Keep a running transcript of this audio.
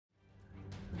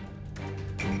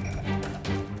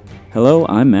Hello,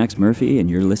 I'm Max Murphy, and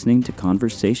you're listening to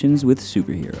Conversations with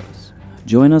Superheroes.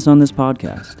 Join us on this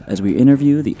podcast as we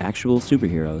interview the actual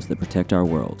superheroes that protect our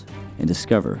world and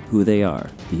discover who they are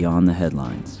beyond the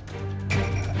headlines.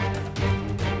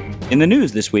 In the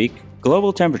news this week,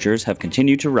 global temperatures have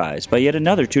continued to rise by yet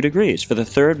another 2 degrees for the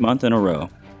third month in a row.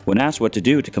 When asked what to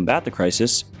do to combat the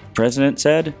crisis, the president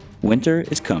said, "Winter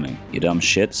is coming, you dumb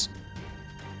shits."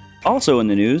 Also in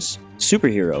the news,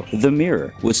 superhero The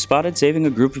Mirror was spotted saving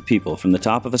a group of people from the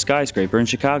top of a skyscraper in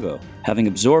Chicago. Having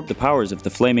absorbed the powers of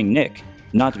the Flaming Nick,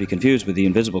 not to be confused with the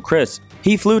Invisible Chris,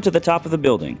 he flew to the top of the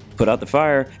building, put out the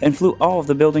fire, and flew all of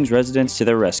the building's residents to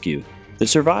their rescue. The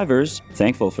survivors,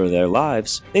 thankful for their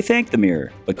lives, they thanked The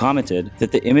Mirror, but commented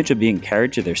that the image of being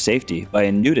carried to their safety by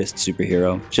a nudist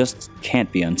superhero just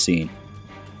can't be unseen.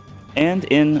 And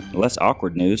in less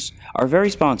awkward news, our very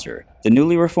sponsor, the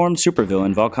newly reformed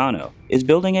supervillain Volcano, is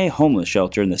building a homeless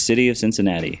shelter in the city of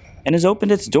Cincinnati and has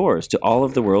opened its doors to all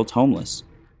of the world's homeless.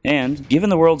 And, given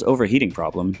the world's overheating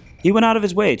problem, he went out of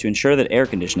his way to ensure that air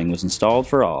conditioning was installed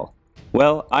for all.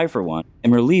 Well, I, for one,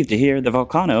 am relieved to hear that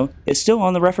Volcano is still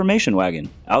on the Reformation wagon,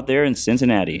 out there in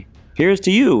Cincinnati. Here's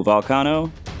to you,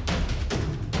 Volcano!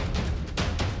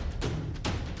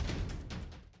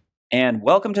 And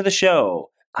welcome to the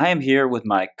show! I am here with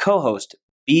my co-host,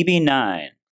 BB9.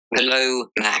 Hello,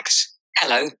 Max.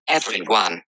 Hello,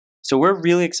 everyone. So we're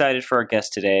really excited for our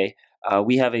guest today.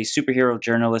 We have a superhero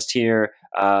journalist here.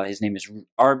 His name is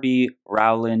R.B.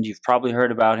 Rowland. You've probably heard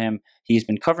about him. He's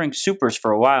been covering supers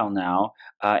for a while now,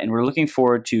 and we're looking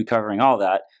forward to covering all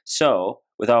that. So,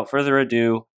 without further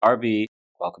ado, R.B.,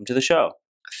 welcome to the show.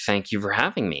 Thank you for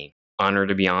having me. Honor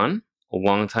to be on. A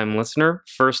long-time listener,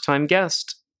 first-time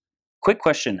guest. Quick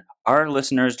question. Our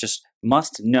listeners just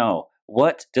must know,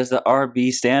 what does the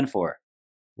RB stand for?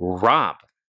 Rob.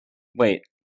 Wait,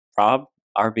 Rob?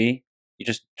 RB? You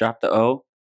just dropped the O?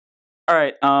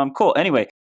 Alright, cool. Anyway,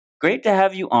 great to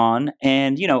have you on.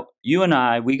 And, you and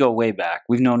I, we go way back.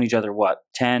 We've known each other,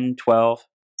 10, 12?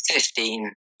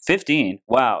 15. 15?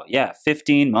 Wow, yeah,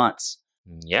 15 months.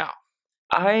 Yeah.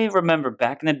 I remember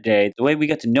back in the day, the way we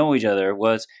got to know each other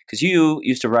was because you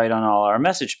used to write on all our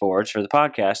message boards for the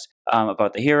podcast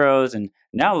about the heroes, and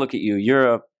now look at you,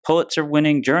 you're a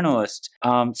Pulitzer-winning journalist.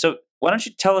 So why don't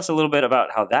you tell us a little bit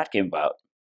about how that came about?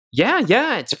 Yeah,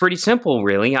 it's pretty simple,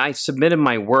 really. I submitted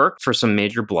my work for some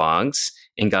major blogs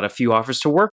and got a few offers to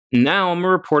work. Now I'm a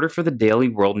reporter for the Daily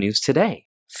World News Today.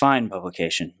 Fine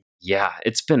publication. Yeah,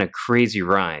 it's been a crazy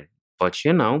ride, but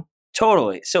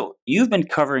Totally. So you've been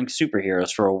covering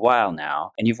superheroes for a while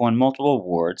now, and you've won multiple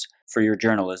awards for your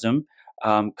journalism,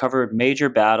 covered major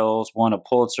battles, won a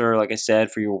Pulitzer, like I said,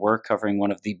 for your work covering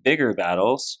one of the bigger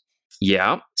battles.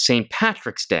 Yeah, St.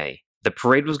 Patrick's Day. The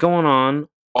parade was going on,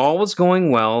 all was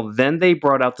going well, then they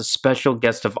brought out the special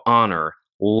guest of honor,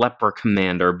 Leper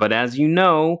Commander, but as you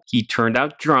know, he turned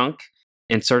out drunk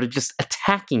and started just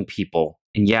attacking people.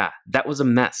 And yeah, that was a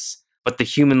mess. But the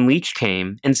Human Leech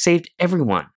came and saved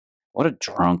everyone. What a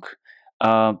drunk.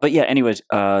 But yeah, anyways,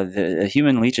 the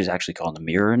Human Leech is actually called the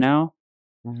Mirror now.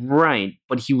 Right,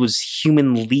 but he was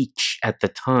Human Leech at the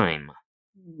time.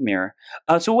 Mirror.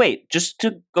 So wait, just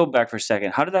to go back for a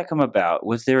second, how did that come about?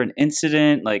 Was there an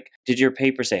incident? Like, did your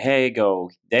paper say, hey, go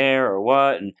there or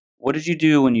what? And what did you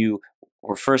do when you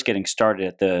were first getting started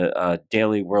at the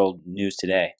Daily World News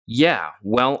Today? Yeah,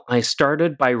 well, I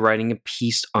started by writing a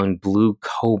piece on Blue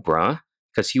Cobra,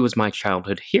 because he was my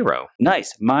childhood hero.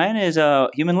 Nice. Mine is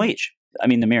Human Leech.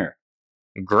 The Mirror.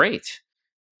 Great.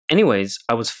 Anyways,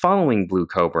 I was following Blue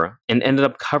Cobra and ended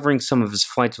up covering some of his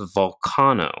flights with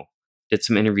Volcano. Did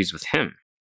some interviews with him.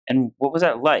 And what was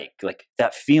that like? Like,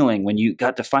 that feeling when you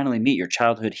got to finally meet your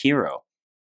childhood hero?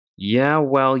 Yeah,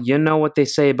 well, you know what they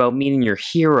say about meeting your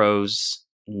heroes.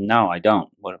 No, I don't.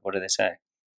 What do they say?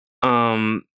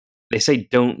 They say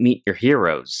don't meet your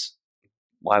heroes.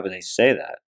 Why would they say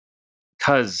that?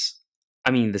 Because,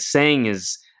 the saying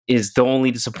is they'll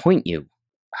only disappoint you.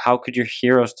 How could your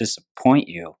heroes disappoint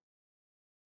you?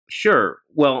 Sure.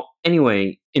 Well,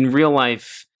 anyway, in real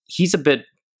life, he's a bit,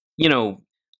 but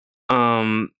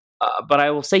I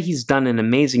will say he's done an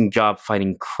amazing job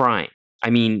fighting crime.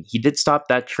 He did stop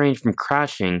that train from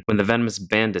crashing when the venomous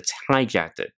bandits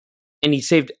hijacked it. And he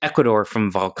saved Ecuador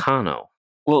from Volcano.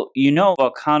 Well,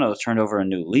 Volcano's turned over a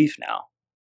new leaf now.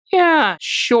 Yeah,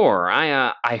 sure.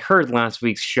 I heard last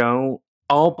week's show.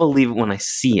 I'll believe it when I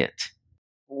see it.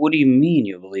 What do you mean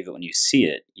you believe it when you see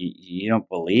it? You don't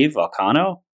believe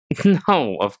Volcano?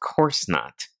 No, of course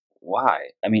not.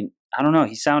 Why? I don't know.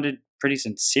 He sounded pretty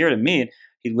sincere to me.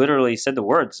 He literally said the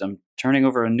words, "I'm turning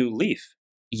over a new leaf."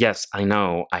 Yes, I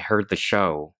know. I heard the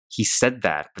show. He said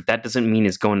that, but that doesn't mean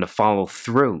he's going to follow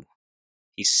through.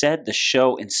 He said the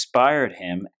show inspired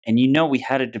him, and you know we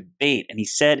had a debate, and he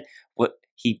said what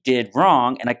he did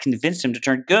wrong, and I convinced him to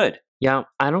turn good. Yeah,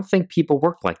 I don't think people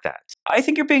work like that. I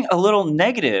think you're being a little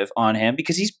negative on him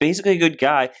because he's basically a good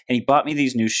guy, and he bought me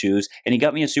these new shoes, and he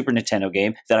got me a Super Nintendo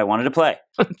game that I wanted to play.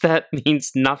 That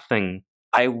means nothing.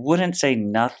 I wouldn't say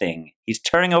nothing. He's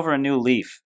turning over a new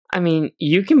leaf. I mean,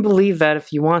 you can believe that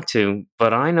if you want to,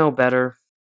 but I know better.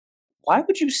 Why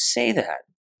would you say that?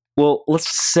 Well, let's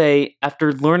say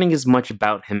after learning as much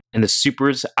about him and the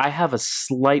supers, I have a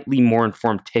slightly more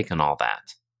informed take on all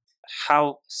that.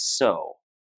 How so?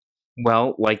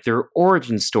 Well, like their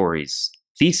origin stories.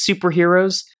 These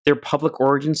superheroes, their public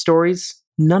origin stories,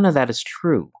 none of that is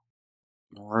true.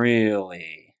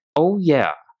 Really? Oh,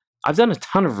 yeah. I've done a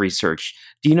ton of research.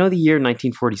 Do you know the year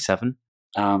 1947?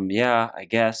 Yeah, I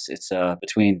guess it's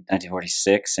between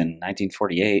 1946 and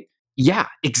 1948. Yeah,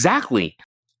 exactly.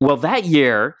 Well, that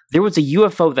year, there was a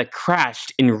UFO that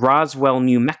crashed in Roswell,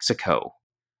 New Mexico.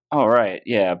 Oh, right,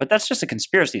 yeah, but that's just a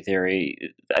conspiracy theory.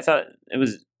 I thought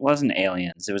wasn't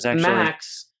aliens. It was actually...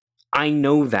 Max, I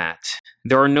know that.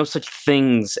 There are no such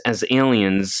things as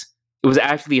aliens. It was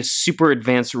actually a super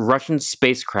advanced Russian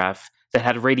spacecraft that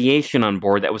had radiation on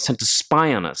board that was sent to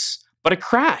spy on us. But it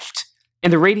crashed,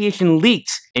 and the radiation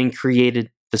leaked and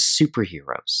created the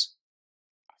superheroes.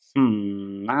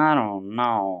 I don't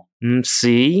know.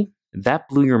 See? That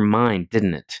blew your mind,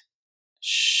 didn't it?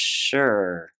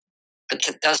 Sure. But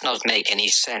that does not make any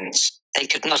sense. They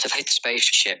could not have hit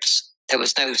spaceships. There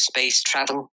was no space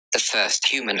travel. The first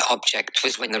human object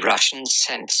was when the Russians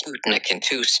sent Sputnik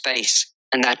into space,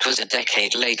 and that was a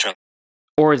decade later.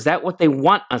 Or is that what they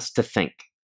want us to think?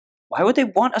 Why would they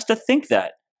want us to think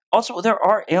that? Also, there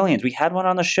are aliens. We had one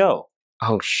on the show.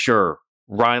 Oh, sure.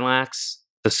 Rylax,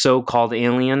 the so-called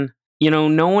alien. You know,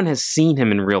 no one has seen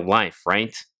him in real life,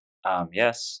 right?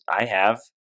 Yes, I have.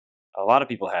 A lot of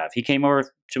people have. He came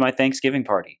over to my Thanksgiving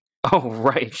party. Oh,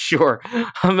 right, sure.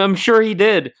 I'm sure he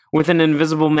did, with an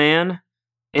invisible man.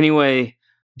 Anyway,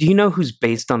 do you know who's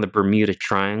based on the Bermuda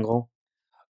Triangle?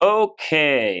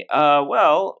 Okay, why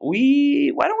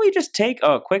don't we just take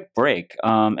a quick break?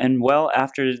 And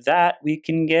after that, we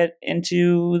can get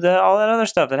into all that other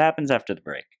stuff that happens after the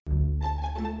break.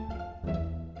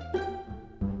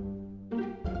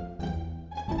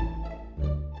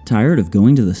 Tired of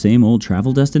going to the same old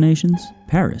travel destinations?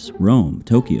 Paris, Rome,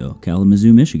 Tokyo,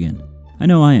 Kalamazoo, Michigan. I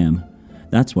know I am.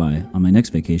 That's why, on my next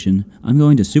vacation, I'm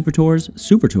going to Super Tours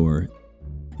Super Tour.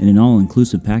 In an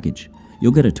all-inclusive package,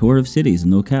 you'll get a tour of cities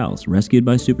and locales rescued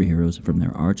by superheroes from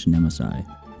their arch nemesis.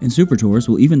 And Super Tours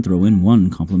will even throw in one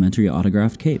complimentary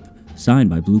autographed cape, signed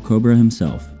by Blue Cobra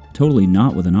himself, totally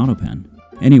not with an autopen.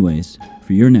 Anyways,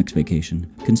 for your next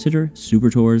vacation, consider Super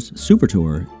Tours Super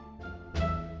Tour.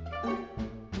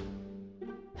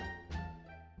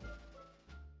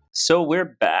 So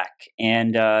we're back,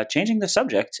 and changing the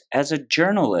subject, as a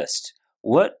journalist,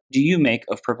 what do you make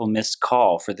of Purple Mist's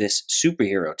call for this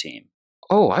superhero team?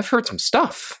 Oh, I've heard some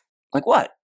stuff. Like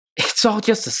what? It's all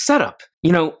just a setup.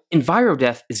 You know,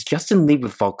 EnviroDeath is just in league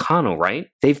with Volcano, right?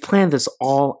 They've planned this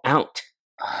all out.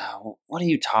 What are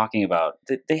you talking about?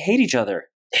 They hate each other.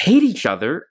 Hate each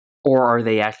other? Or are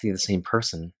they actually the same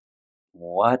person?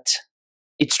 What?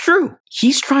 It's true.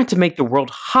 He's trying to make the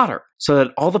world hotter so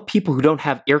that all the people who don't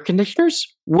have air conditioners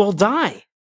will die.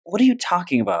 What are you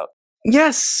talking about?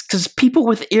 Yes, because people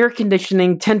with air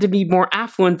conditioning tend to be more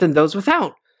affluent than those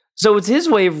without. So it's his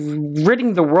way of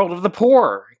ridding the world of the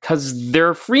poor, because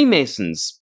they're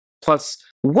Freemasons. Plus,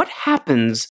 what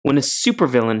happens when a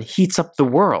supervillain heats up the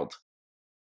world?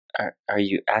 Are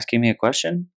you asking me a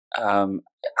question? I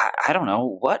don't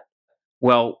know. What?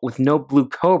 Well, with no Blue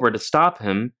Cobra to stop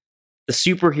him, the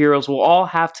superheroes will all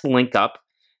have to link up.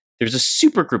 There's a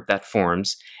supergroup that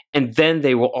forms, and then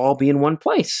they will all be in one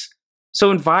place.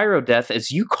 So EnviroDeath,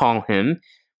 as you call him,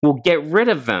 will get rid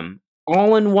of them,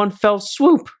 all in one fell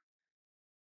swoop.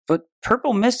 But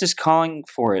Purple Mist is calling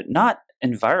for it, not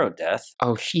EnviroDeath.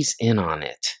 Oh, she's in on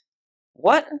it.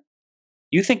 What?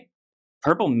 You think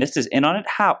Purple Mist is in on it?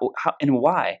 How and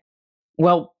why?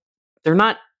 Well, they're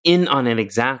not in on it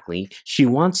exactly. She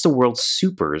wants the world's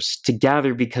supers to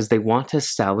gather because they want to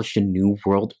establish a new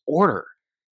world order.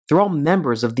 They're all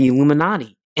members of the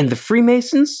Illuminati, and the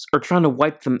Freemasons are trying to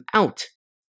wipe them out.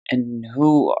 And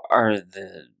who are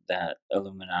that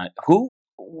Illuminati? Who?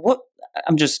 What?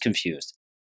 I'm just confused.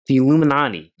 The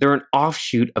Illuminati, they're an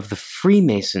offshoot of the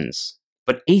Freemasons,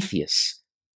 but atheists.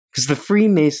 Because the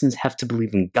Freemasons have to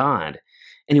believe in God.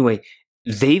 Anyway,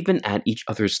 they've been at each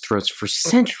other's throats for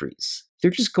centuries. They're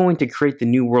just going to create the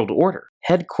New World Order,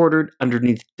 headquartered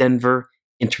underneath Denver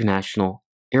International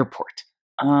Airport.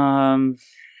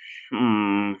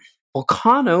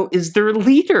 Volcano is their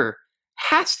leader.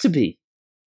 Has to be.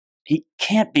 He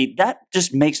can't be. That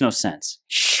just makes no sense.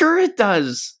 Sure it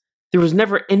does. There was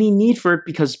never any need for it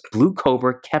because Blue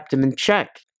Cobra kept him in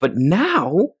check. But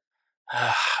now...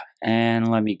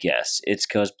 And let me guess, it's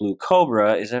because Blue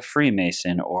Cobra is a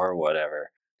Freemason or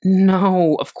whatever.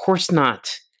 No, of course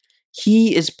not.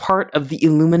 He is part of the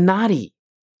Illuminati.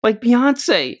 Like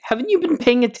Beyonce. Haven't you been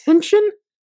paying attention?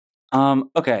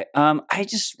 Okay, I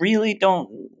just really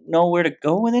don't know where to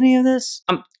go with any of this.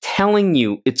 I'm telling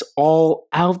you, it's all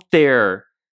out there.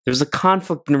 There's a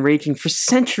conflict been raging for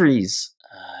centuries.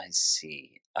 I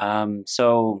see.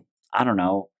 So, I don't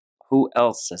know. Who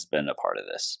else has been a part of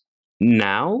this?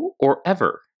 Now or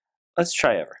ever? Let's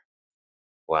try ever.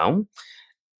 Well,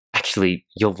 actually,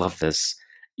 you'll love this.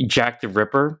 Jack the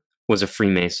Ripper was a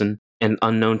Freemason, and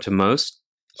unknown to most,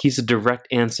 he's a direct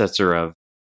ancestor of...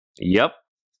 Yep,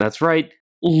 that's right,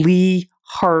 Lee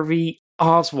Harvey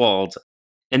Oswald.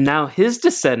 And now his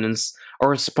descendants are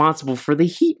responsible for the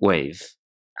heat wave.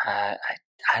 I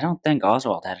don't think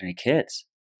Oswald had any kids.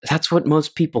 That's what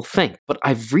most people think, but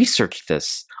I've researched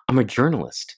this. I'm a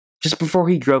journalist. Just before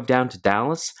he drove down to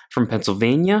Dallas from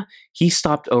Pennsylvania, he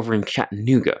stopped over in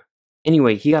Chattanooga.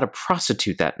 Anyway, he got a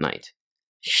prostitute that night.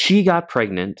 She got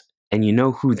pregnant, and you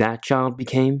know who that child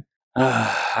became?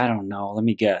 I don't know. Let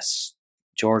me guess.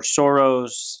 George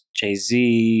Soros,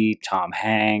 Jay-Z, Tom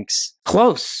Hanks.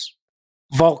 Close.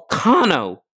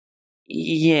 Volcano.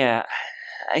 Yeah,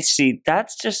 I see.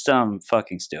 That's just,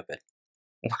 fucking stupid.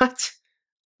 What?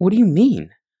 What do you mean?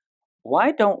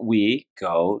 Why don't we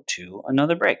go to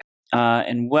another break?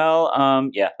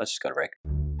 Yeah, let's just go to break.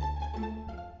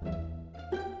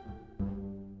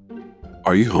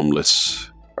 Are you homeless?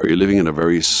 Are you living in a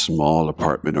very small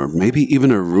apartment or maybe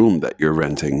even a room that you're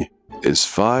renting? Is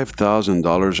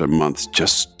 $5,000 a month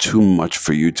just too much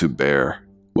for you to bear?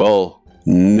 Well,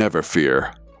 never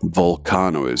fear.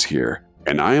 Volcano is here,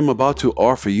 and I am about to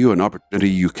offer you an opportunity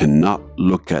you cannot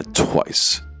look at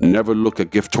twice. Never look a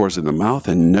gift horse in the mouth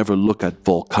and never look at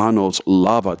Volcano's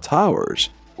lava towers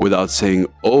without saying,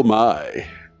 "Oh my,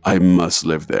 I must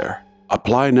live there."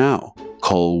 Apply now.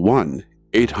 Call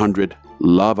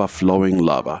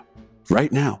 1-800-LAVA-FLOWING-LAVA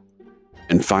right now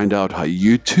and find out how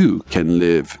you too can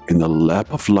live in the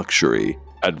lap of luxury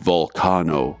at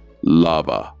Volcano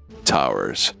Lava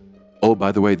Towers. Oh,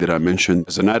 by the way, did I mention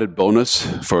as an added bonus,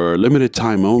 for a limited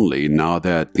time only, now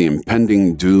that the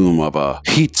impending doom of a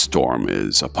heat storm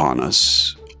is upon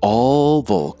us, all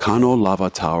Volcano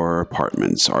Lava Tower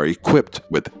apartments are equipped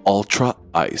with Ultra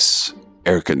Ice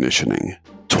air conditioning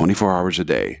 24 hours a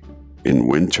day. In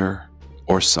winter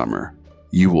or summer,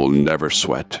 you will never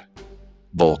sweat.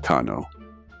 Volcano.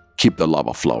 Keep the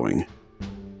lava flowing.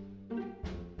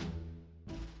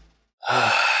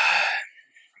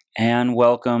 And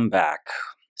welcome back.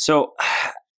 So,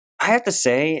 I have to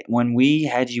say, when we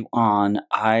had you on,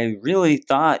 I really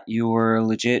thought you were a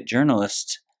legit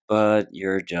journalist, but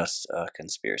you're just a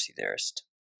conspiracy theorist.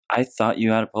 I thought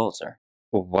you had a Pulitzer.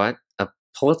 What? A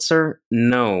Pulitzer?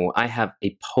 No, I have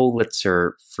a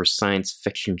Pulitzer for science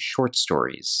fiction short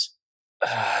stories.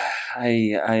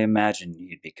 I imagine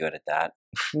you'd be good at that.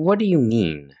 What do you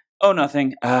mean? Oh,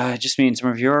 nothing. I just mean some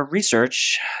of your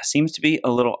research seems to be a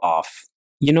little off.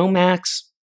 You know, Max,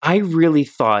 I really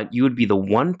thought you would be the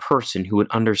one person who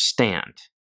would understand.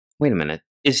 Wait a minute.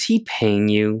 Is he paying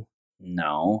you?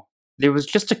 No. There was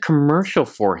just a commercial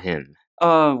for him.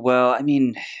 Well, I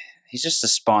mean, he's just a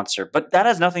sponsor, but that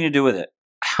has nothing to do with it.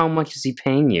 How much is he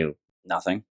paying you?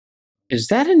 Nothing. Is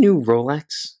that a new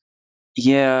Rolex?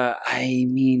 Yeah, I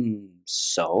mean,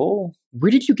 so?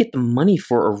 Where did you get the money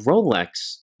for a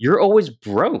Rolex? You're always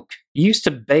broke. You used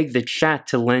to beg the chat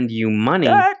to lend you money.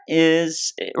 That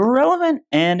is irrelevant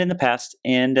and in the past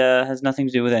and has nothing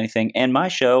to do with anything. And my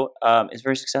show is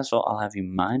very successful, I'll have you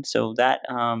in mind. So that,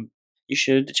 you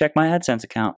should check my AdSense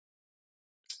account.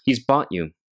 He's bought you.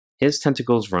 His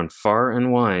tentacles run far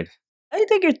and wide. I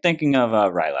think you're thinking of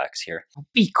Rylax here.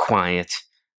 Be quiet.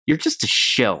 You're just a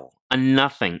shill, a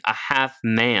nothing, a half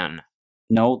man.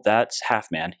 No, that's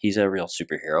Half Man. He's a real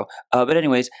superhero. But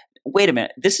anyways, wait a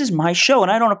minute. This is my show,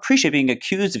 and I don't appreciate being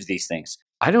accused of these things.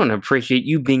 I don't appreciate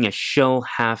you being a shill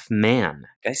half man.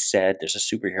 Like I said, there's a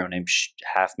superhero named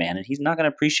Half Man, and he's not going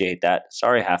to appreciate that.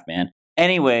 Sorry, Half Man.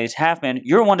 Anyways, Half Man,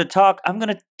 you're one to talk. I'm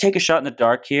going to take a shot in the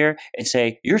dark here and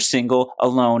say you're single,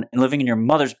 alone, and living in your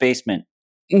mother's basement.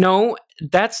 No,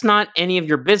 that's not any of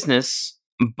your business.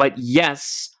 But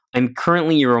yes, I'm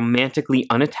currently a romantically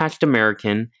unattached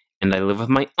American, and I live with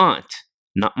my aunt,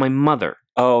 not my mother.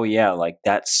 Oh, yeah, like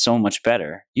that's so much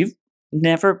better. You've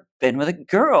never been with a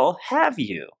girl, have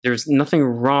you? There's nothing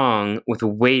wrong with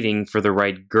waiting for the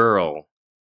right girl.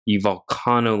 you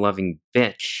volcano-loving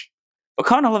bitch.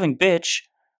 Volcano-loving bitch.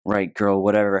 Right, girl,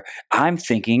 whatever. I'm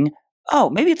thinking, oh,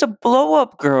 maybe it's a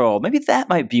blow-up girl. Maybe that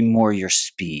might be more your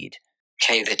speed.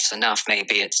 Okay, that's enough.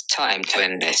 Maybe it's time to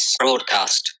end this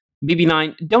broadcast.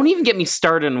 BB9, don't even get me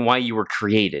started on why you were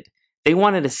created. They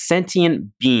wanted a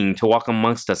sentient being to walk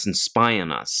amongst us and spy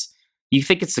on us. You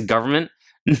think it's the government?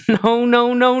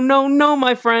 No,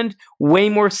 my friend. Way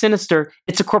more sinister.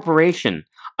 It's a corporation.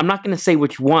 I'm not going to say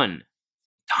which one.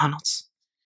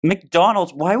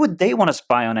 McDonald's? Why would they want to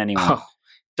spy on anyone? Oh,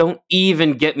 don't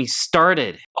even get me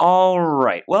started. All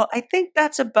right. Well, I think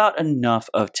that's about enough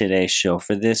of today's show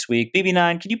for this week.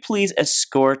 BB9, can you please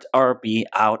escort RB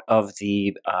out of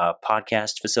the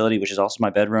podcast facility, which is also my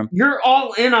bedroom? You're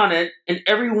all in on it, and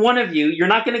every one of you, you're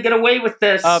not going to get away with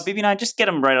this. BB9, just get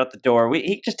him right out the door.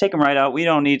 He just take him right out. We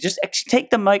don't need, just take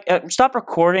the mic. Stop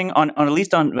recording on at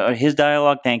least on his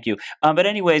dialogue. Thank you. But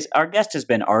anyways, our guest has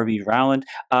been RB Rowland.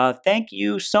 Thank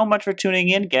you so much for tuning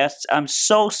in, guests. I'm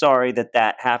so sorry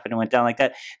that happened and went down like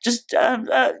that. Just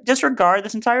disregard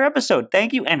this entire episode.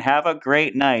 Thank you and have a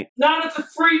great night. None of the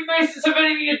Freemasons have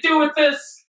anything to do with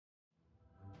this.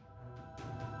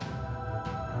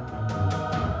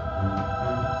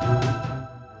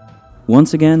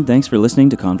 Once again, thanks for listening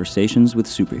to Conversations with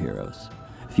Superheroes.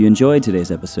 If you enjoyed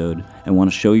today's episode and want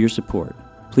to show your support,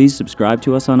 please subscribe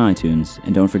to us on iTunes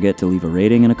and don't forget to leave a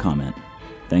rating and a comment.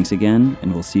 Thanks again,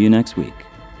 and we'll see you next week.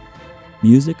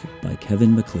 Music by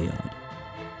Kevin MacLeod.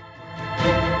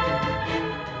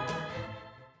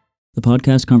 The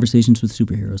podcast Conversations with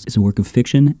Superheroes is a work of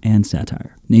fiction and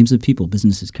satire. Names of people,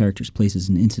 businesses, characters, places,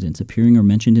 and incidents appearing or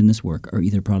mentioned in this work are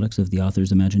either products of the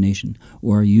author's imagination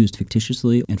or are used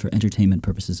fictitiously and for entertainment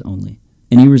purposes only.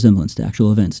 Any resemblance to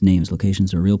actual events, names,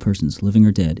 locations, or real persons, living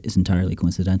or dead, is entirely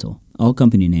coincidental. All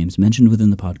company names mentioned within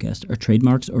the podcast are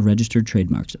trademarks or registered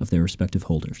trademarks of their respective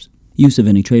holders. Use of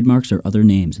any trademarks or other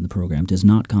names in the program does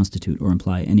not constitute or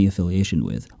imply any affiliation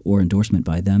with or endorsement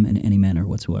by them in any manner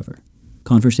whatsoever.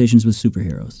 Conversations with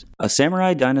Superheroes. A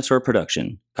Samurai Dinosaur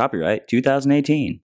production. Copyright 2018.